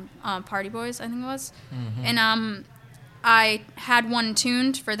bands, Party Boys, I think it was, and I had one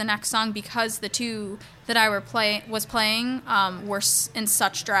tuned for the next song because the two that I was playing were in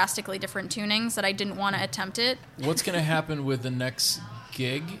such drastically different tunings that I didn't want to attempt it. What's going to happen with the next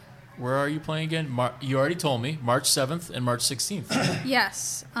gig? Where are you playing again? You already told me. March 7th and March 16th.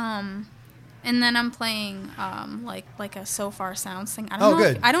 Yes. And then I'm playing like a So Far Sounds thing. I don't know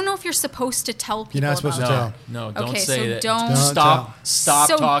good. I don't know if you're supposed to tell people. You're not supposed to about tell. that. No, don't Okay, say so that. don't- Stop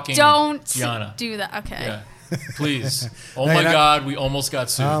so talking, don't Gianna. do that. Okay. Yeah. Please. Oh No, my you're not- God, we almost got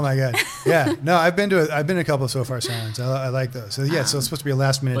sued. Oh my God! Yeah, no, I've been to a couple of So Far Silence. I like those. So yeah, so it's supposed to be a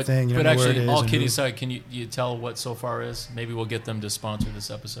last minute but thing. You but don't know where actually, it is. all and kidding who- aside, can you tell what So Far is? Maybe we'll get them to sponsor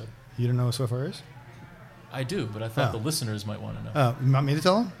this episode. You don't know what So Far is? I do, but I thought Oh. the listeners might want to know. Oh, you want me to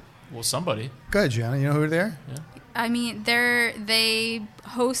tell them? Well, somebody. Go ahead, Gianna. You know who they are? I mean, they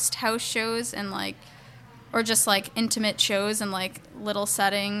host house shows and like, or just like intimate shows and like little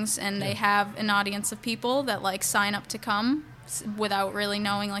settings, and they have an audience of people that like sign up to come without really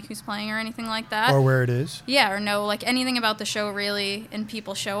knowing like who's playing or anything like that. Or where it is? Yeah, or know like anything about the show really, and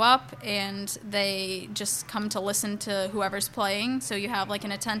people show up and they just come to listen to whoever's playing. So you have like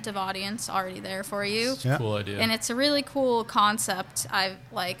an attentive audience already there for you. Yeah. Cool idea. And it's a really cool concept. I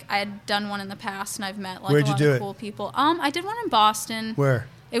had done one in the past, and I've met like Where'd a you lot do of it? cool people. I did one in Boston. Where?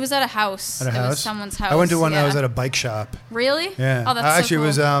 It was at a house. At a It house? was someone's house. I went to one that yeah. was at a bike shop. Really? Yeah. Oh, that's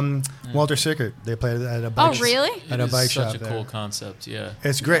Actually, so it was cool. Walter Sickert. They played at a bike Oh, really? At a It is bike such shop a there. cool concept, yeah.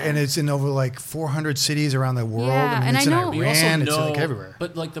 It's great, and it's in over like 400 cities around the world. Yeah, I mean, and it's I in know- But you Iran. also know, It's like everywhere.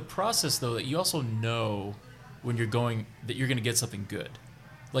 But like the process though, that you also know when you're going that you're going to get something good.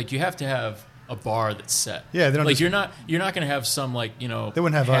 Like you have to have a bar that's set. Yeah, they don't like just- you're not going to have some like They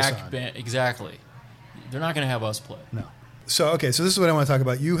wouldn't have us hack on. band. Exactly. They're not going to have us play. No. So okay, so this is what I want to talk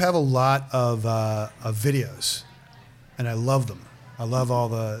about. You have a lot of videos, and I love them. I love all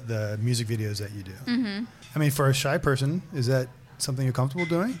the music videos that you do. Mm-hmm. I mean, for a shy person, is that something you're comfortable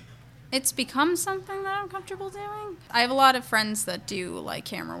doing? It's become something that I'm comfortable doing. I have a lot of friends that do like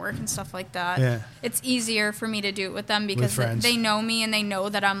camera work and stuff like that. Yeah. It's easier for me to do it with them because friends. they know me and they know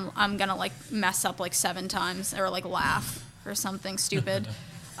that I'm gonna like mess up like 7 times or like laugh or something stupid.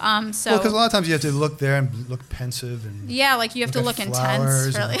 So Well, because a lot of times you have to look there and look pensive and yeah, like you have to at look flowers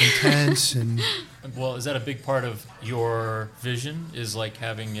intense. and Really. look intense and Well, is that a big part of your vision? Is like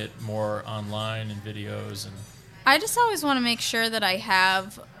having it more online and videos and I just always want to make sure that I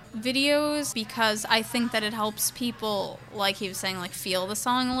have videos because I think that it helps people, like he was saying, like feel the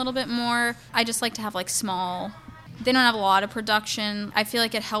song a little bit more. I just like to have like small. They don't have a lot of production. I feel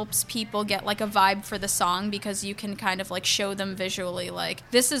like it helps people get like a vibe for the song because you can kind of like show them visually like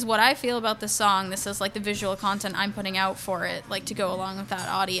this is what I feel about the song. This is like the visual content I'm putting out for it, like to go along with that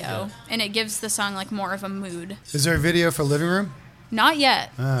audio. Yeah. And it gives the song like more of a mood. is there a video for living room? Not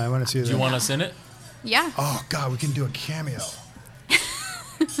yet. I want to see that. do you want us in it? Yeah. Oh God, we can do a cameo.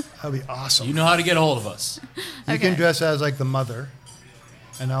 That'd be awesome. You know how to get a hold of us. You Okay. can dress as like the mother,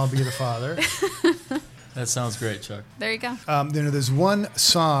 and I'll be the father. That sounds great, Chuck. There you go. There's one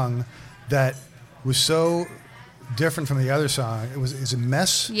song that was so different from the other song. It's a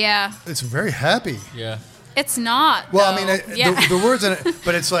mess. Yeah. It's very happy. Yeah. It's not. Well, though. I mean, yeah. the words in it,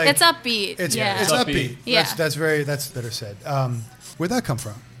 but it's like It's upbeat. It's yeah. it's upbeat. Yeah. That's better said. Where'd that come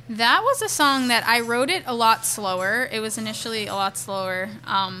from? That was a song that I wrote it a lot slower. It was initially a lot slower.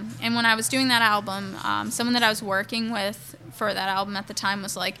 And when I was doing that album, someone that I was working with for that album at the time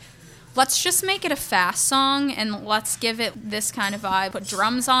was like, let's just make it a fast song and let's give it this kind of vibe. Put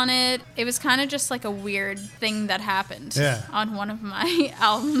drums on it. It was kind of just like a weird thing that happened Yeah. on one of my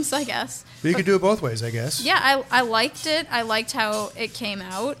albums, I guess. But you could do it both ways, I guess. Yeah, I liked it. I liked how it came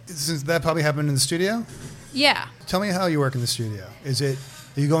out. Since that probably happened in the studio. Yeah. Tell me how you work in the studio.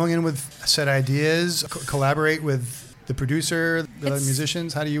 Are you going in with set ideas, collaborate with the producer, the It's-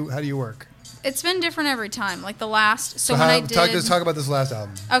 musicians? How do you work? It's been different every time. Like the last, so when how, I did. let's talk about this last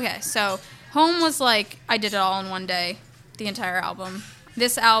album. Okay, so Home was like I did it all in one day, the entire album.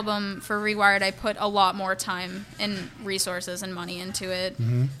 This album for Rewired, I put a lot more time and resources and money into it.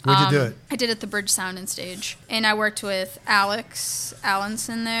 Where'd you do it? I did it at the Bridge Sound and Stage, and I worked with Alex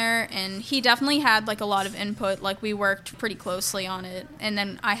Allenson there, and he definitely had like a lot of input. Like we worked pretty closely on it, and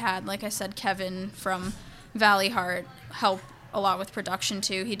then I had, like I said, Kevin from Valley Heart help a lot with production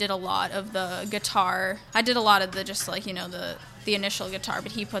too. He did a lot of the guitar. I did a lot of the just like the initial guitar,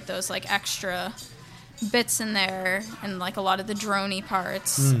 but he put those like extra bits in there and like a lot of the droney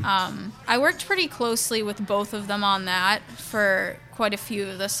parts. I worked pretty closely with both of them on that for quite a few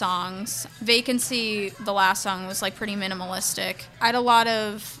of the songs. Vacancy, the last song, was like pretty minimalistic. I had a lot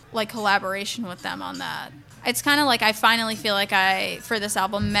of like collaboration with them on that. It's kind of like I finally feel like I, for this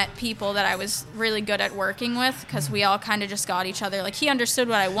album, met people that I was really good at working with because we all kind of just got each other. Like, he understood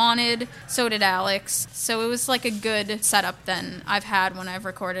what I wanted, so did Alex. So it was like a good setup than I've had when I've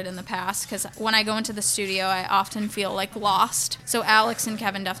recorded in the past because when I go into the studio, I often feel like lost. So Alex and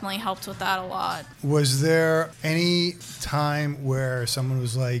Kevin definitely helped with that a lot. Was there any time where someone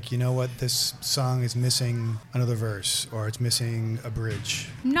was like, you know what, this song is missing another verse or it's missing a bridge?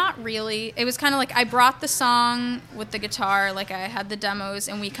 Not really. It was kind of like I brought the song song with the guitar, like I had the demos,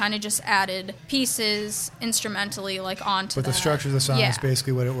 and we kind of just added pieces instrumentally, like onto But that. the structure of the song yeah. is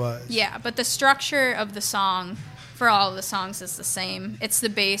basically what it was. Yeah, but the structure of the song for all of the songs is the same. It's the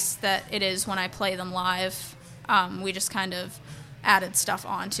bass that it is when I play them live. We just kind of added stuff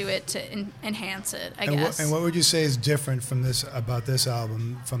onto it to enhance it, I guess. And what would you say is different from this about this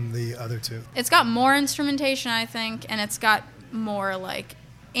album from the other two? It's got more instrumentation, I think, and it's got more like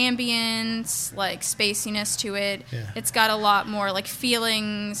ambience, like spaciness to it. Yeah. It's got a lot more like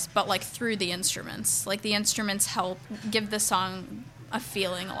feelings, but like through the instruments. Like the instruments help give the song a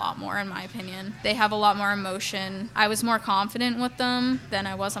feeling a lot more, in my opinion. They have a lot more emotion. I was more confident with them than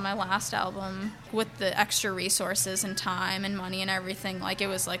I was on my last album. With the extra resources and time and money and everything, like it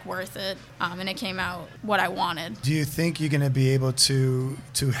was like worth it, and it came out what I wanted. Do you think you're going to be able to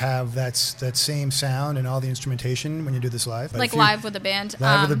have that same sound and all the instrumentation when you do this live? Like live with a band.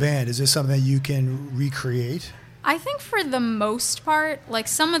 Live with a band. Is this something that you can recreate? I think for the most part, like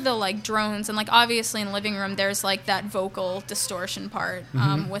some of the like drones and like obviously in Living Room there's like that vocal distortion part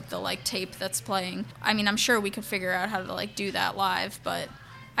with the like tape that's playing. I mean, I'm sure we could figure out how to like do that live, but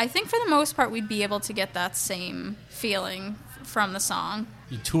I think for the most part we'd be able to get that same feeling from the song.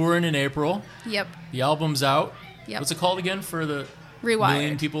 You touring in April. Yep. The album's out. Yep. What's it called again for the Rewired.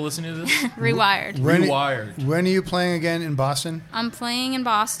 million people listening to this? Rewired. Rewired. When are you playing again in Boston? I'm playing in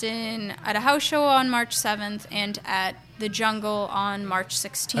Boston at a house show on March 7th and at the Jungle on March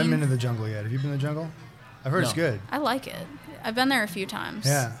 16th. I haven't been to the Jungle yet. Have you been to the Jungle? I've heard it's No. good. I like it. I've been there a few times.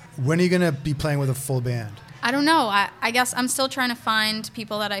 Yeah. When are you going to be playing with a full band? I don't know. I guess I'm still trying to find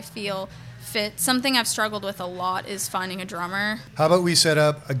people that I feel fit. Something I've struggled with a lot is finding a drummer. How about we set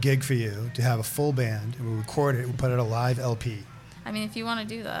up a gig for you to have a full band and we'll record it, we'll put out a live LP. I mean, if you want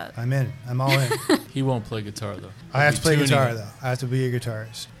to do that. I'm in. I'm all in. He won't play guitar though. I have to play Tuning guitar it. though. I have to be a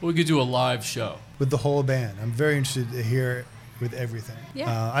guitarist We could do a live show. with the whole band. I'm very interested to hear it with everything.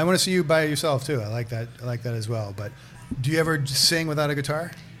 Yeah. I want to see you by yourself too. I like that. I like that as well. But do you ever just sing without a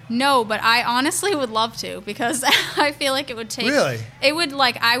guitar? No, but I honestly would love to because I feel like it would take. Really? It would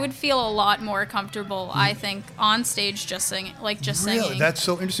I would feel a lot more comfortable, I think, on stage just singing, Really? singing. That's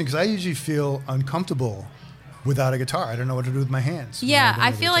so interesting because I usually feel uncomfortable without a guitar. I don't know what to do with my hands. Yeah, when I don't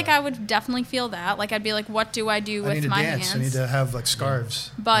have a feel like guitar. I would definitely feel that. Like I'd be like, what do I do I with need to my dance. hands? I need to have like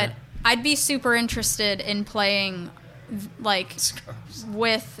scarves. But Yeah. I'd be super interested in playing like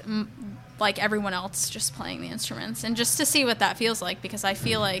with like everyone else just playing the instruments and just to see what that feels like because I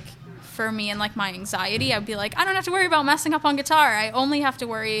feel like for me and like my anxiety I'd be like I don't have to worry about messing up on guitar. I only have to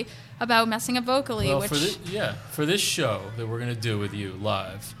worry about messing up vocally, Well, which for this show that we're gonna do with you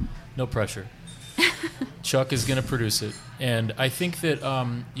live, no pressure. Chuck is gonna produce it, and I think that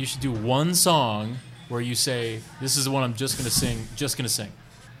you should do one song where you say, "This is the one I'm just gonna sing." Just gonna sing.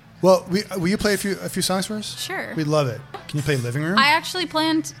 Well, will you play a few songs for us? Sure. We'd love it. Can you play Living Room? I actually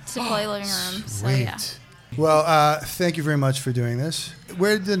planned to play Living Room. So yeah. Well, thank you very much for doing this.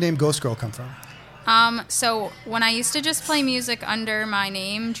 Where did the name Ghost Girl come from? So when I used to just play music under my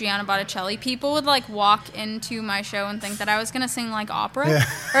name, Gianna Botticelli, people would like walk into my show and think that I was gonna sing like opera Yeah.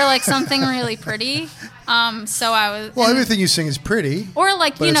 or like something really pretty. So I was Well, and- everything you sing is pretty. or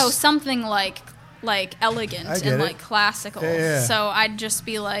like but you know it's- something like elegant I get and it. like classical. Yeah, yeah. So I'd just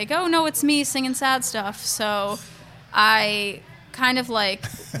be like, oh no, it's me singing sad stuff. So I kind of like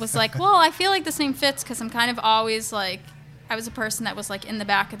was like, well, I feel like this name fits because I'm kind of always like. I was a person that was like in the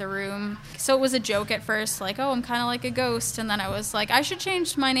back of the room. So it was a joke at first, like, oh, I'm kind of like a ghost. And then I was like, I should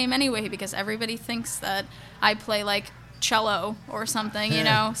change my name anyway because everybody thinks that I play like cello or something, you Yeah.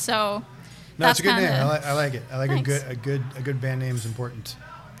 know? So No, that's it's a good kinda, name. I like it. I like Thanks. a good band name is important.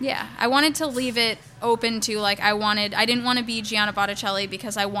 Yeah, I wanted to leave it open to like I didn't want to be Gianna Botticelli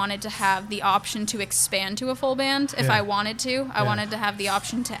because I wanted to have the option to expand to a full band if Yeah. I wanted to. I Yeah. wanted to have the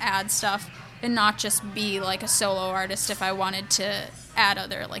option to add stuff and not just be like a solo artist if I wanted to add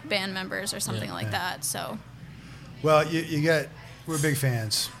other like band members or something like that. So, Well, we're big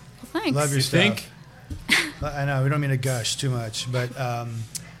fans. well, thanks. Love your You stuff. think? I know we don't mean to gush too much, but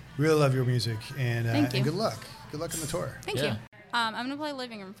really love your music and Thank you. and good luck. Good luck on the tour. Thank Yeah. you. I'm gonna play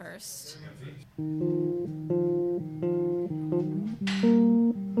Living Room first.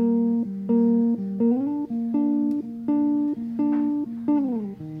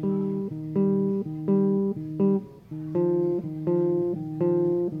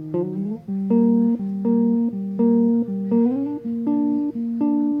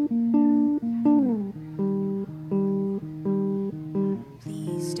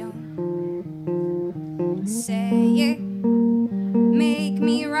 Please don't say it. Make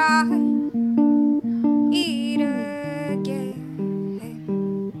me right it again.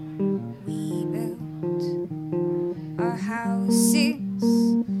 We built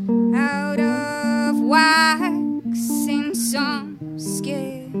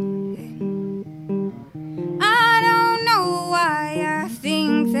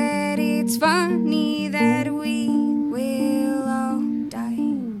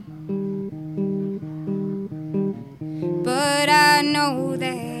know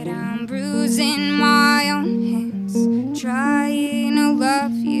that I'm bruising my own hands, trying to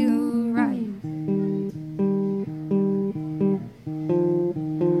love you right.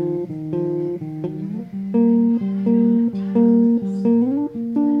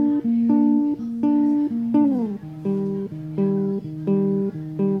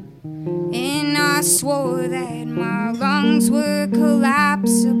 And I swore that my lungs were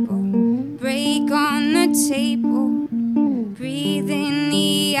collapsible, break on the table, breathe in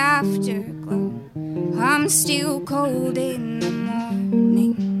the afterglow. I'm still cold in the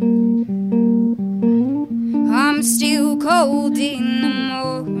morning, I'm still cold in the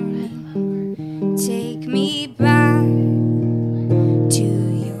morning. Take me back to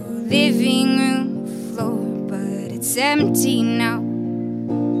your living room floor, but it's empty now.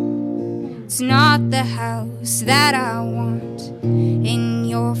 It's not the house that I want, and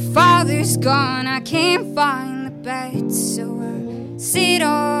your father's gone. I can't find the bed, so I sit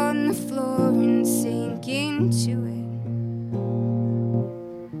on the floor and sink into it.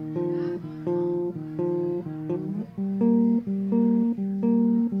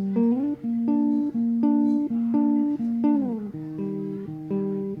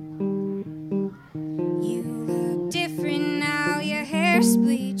 You look different now, your hair's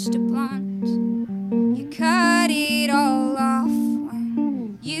bleached to blonde. You cut it all off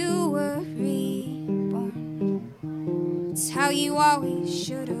when you were reborn. It's how you always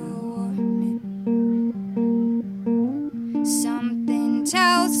should have worn it. Something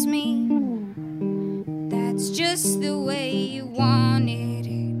tells me that's just the way you wanted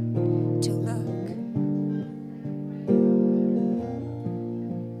it to look.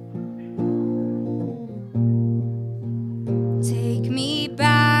 Take me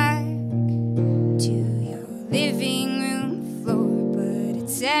back to your living room floor, but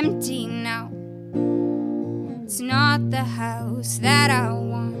it's empty now. It's not the house that I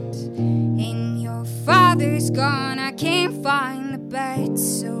want, and your father's gone. I can't find the bed,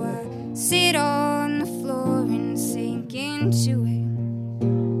 so I sit on the floor and sink into it.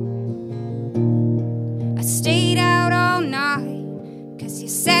 I stayed out all night, 'cause you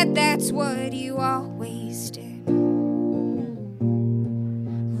said that's what you always did.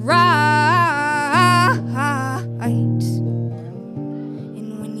 Right.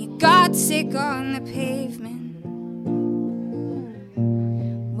 And when you got sick on the pavement,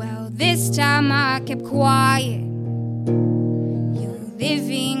 well, this time I kept quiet. Your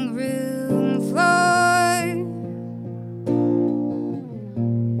living room floor,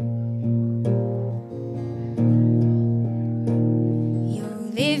 your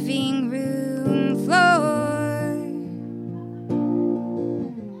living room floor.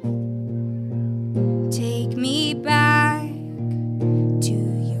 Take me back to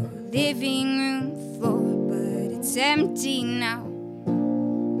your living room floor, but it's empty now.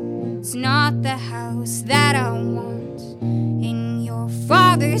 It's not the house that I want, and your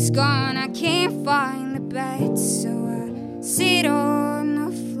father's gone. I can't find the bed, so I sit on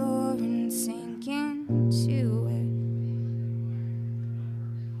the floor and sink into it.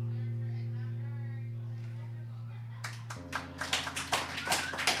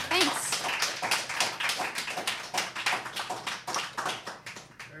 Thanks.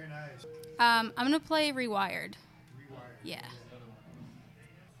 Very nice. I'm gonna play Rewired. Yeah.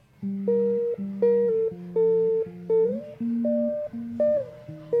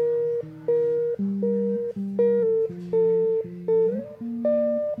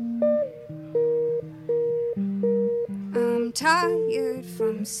 I'm tired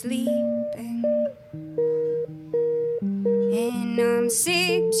from sleeping, and I'm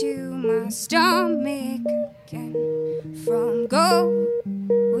sick to my stomach again from going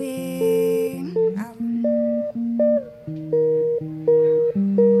out.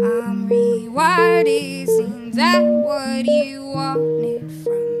 I'm rewired, isn't that what you wanted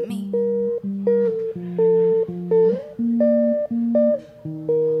from me?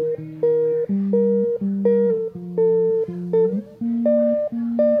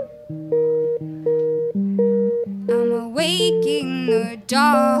 I'm awake in the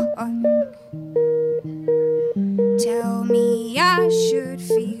dark. Tell me I should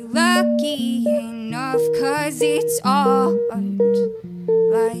feel lucky enough, 'cause it's art,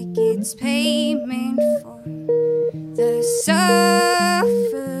 like it's payment for the suffering.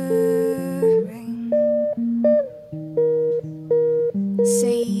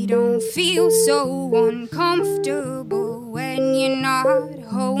 Say don't feel so uncomfortable when you're not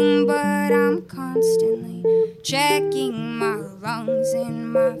home, but I'm constantly checking my lungs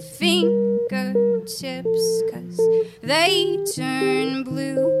and my fingertips, 'cause they turn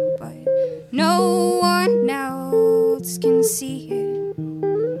blue, but no one else can see it.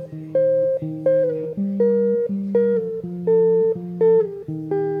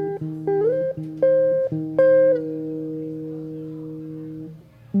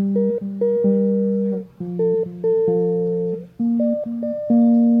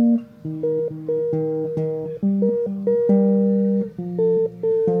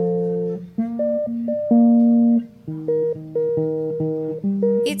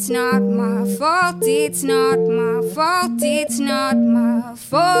 It's not my fault, it's not my fault, it's not my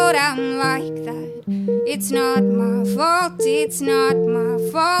fault I'm like that. It's not my fault, it's not my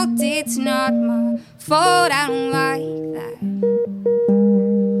fault, it's not my fault I'm like that.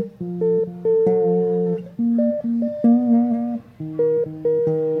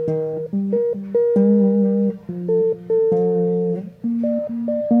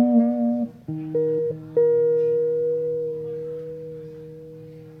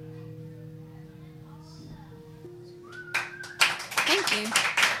 Thank you.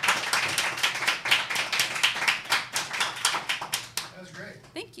 That was great.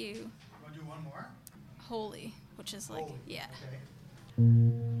 Thank you. You want to do one more? Holy, which is like, yeah. Okay.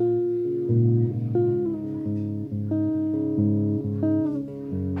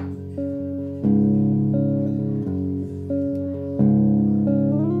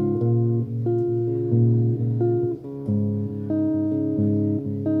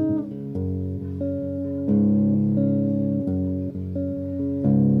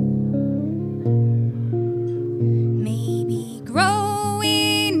 Maybe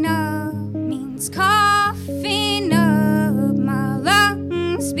growing up means coughing up my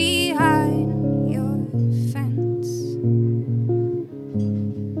lungs behind your fence,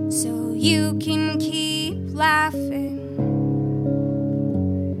 so you can keep laughing.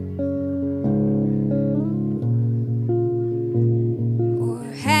 Or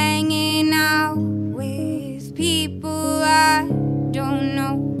hanging out with people I don't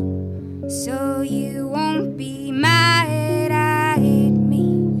know, so you won't be mad at me,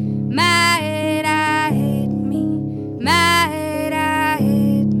 mad at me, mad at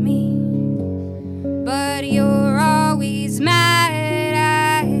me. But you're always mad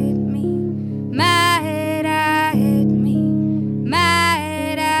at me, mad at me,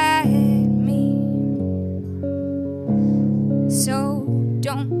 mad at me. So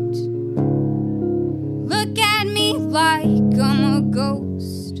don't look at me like I'm a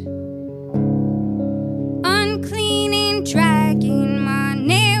ghost, unclean and dragging my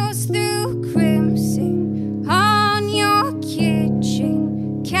nails through crimson on your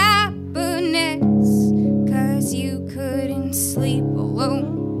kitchen cabinets, 'cause you couldn't sleep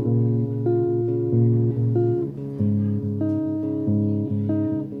alone.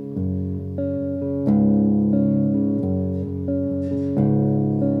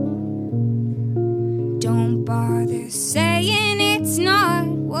 Don't bother saying it's not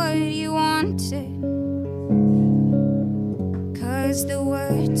what you wanted, 'cause the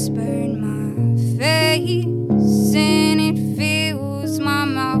words burn my face and it fills my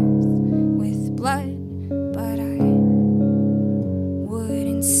mouth with blood. But I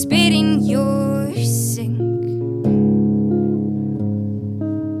wouldn't spit in your sink.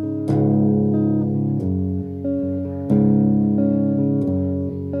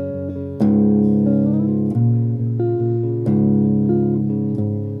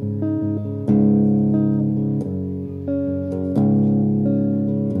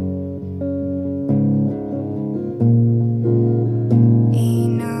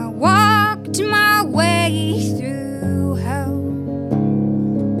 And I walked my way through hell,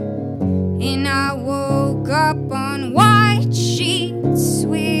 and I woke up on white sheets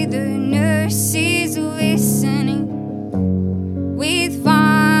with the nurses listening, with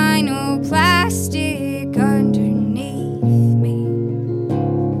vinyl plastic underneath me.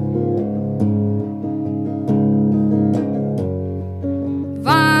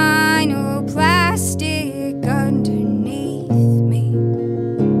 Vinyl plastic underneath me.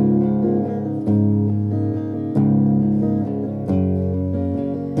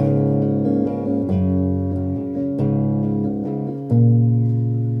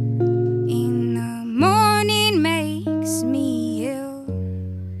 In the morning makes me ill,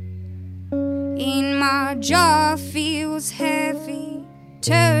 and my jaw feels heavy,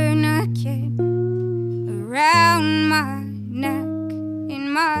 tourniquet around my neck and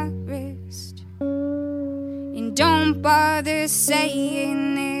my wrist. And don't bother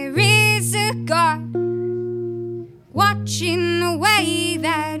saying there is a God watching the way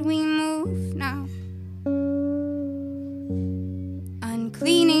that we move now,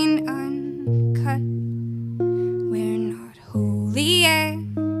 unclean and uncut. We're not holy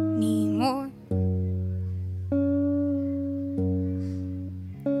anymore.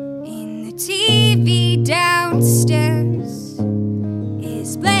 And the TV downstairs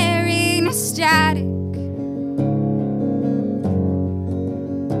is blaring a static.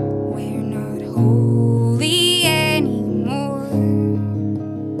 We're not holy anymore.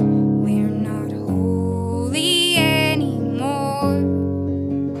 We're not holy anymore.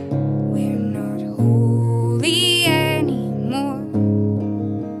 We're not holy anymore.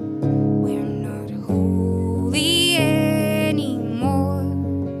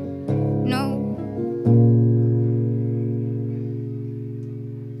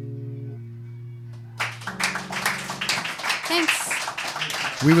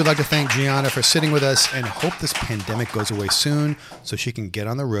 We would like to thank Gianna for sitting with us and hope this pandemic goes away soon so she can get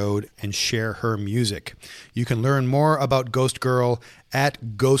on the road and share her music. You can learn more about Ghost Girl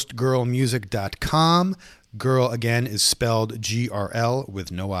at ghostgirlmusic.com. Girl, again, is spelled GRL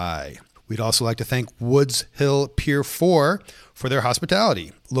with no I. We'd also like to thank Woods Hill Pier 4 for their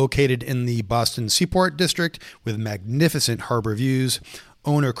hospitality. Located in the Boston Seaport District with magnificent harbor views,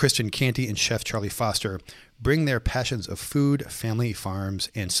 owner Kristen Canty and chef Charlie Foster bring their passions of food, family farms,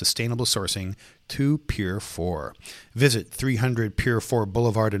 and sustainable sourcing to Pier 4. Visit 300 Pier 4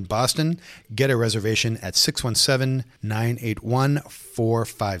 Boulevard in Boston. Get a reservation at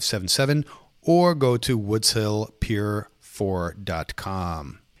 617-981-4577 or go to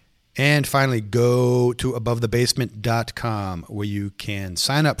woodshillpier4.com. And finally, go to abovethebasement.com where you can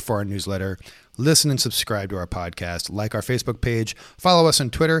sign up for our newsletter, listen and subscribe to our podcast, like our Facebook page, follow us on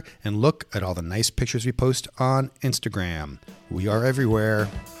Twitter, and look at all the nice pictures we post on Instagram. We are everywhere.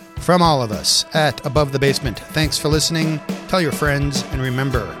 From all of us at Above the Basement, thanks for listening. Tell your friends, and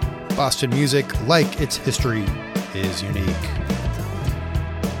remember, Boston music, like its history, is unique.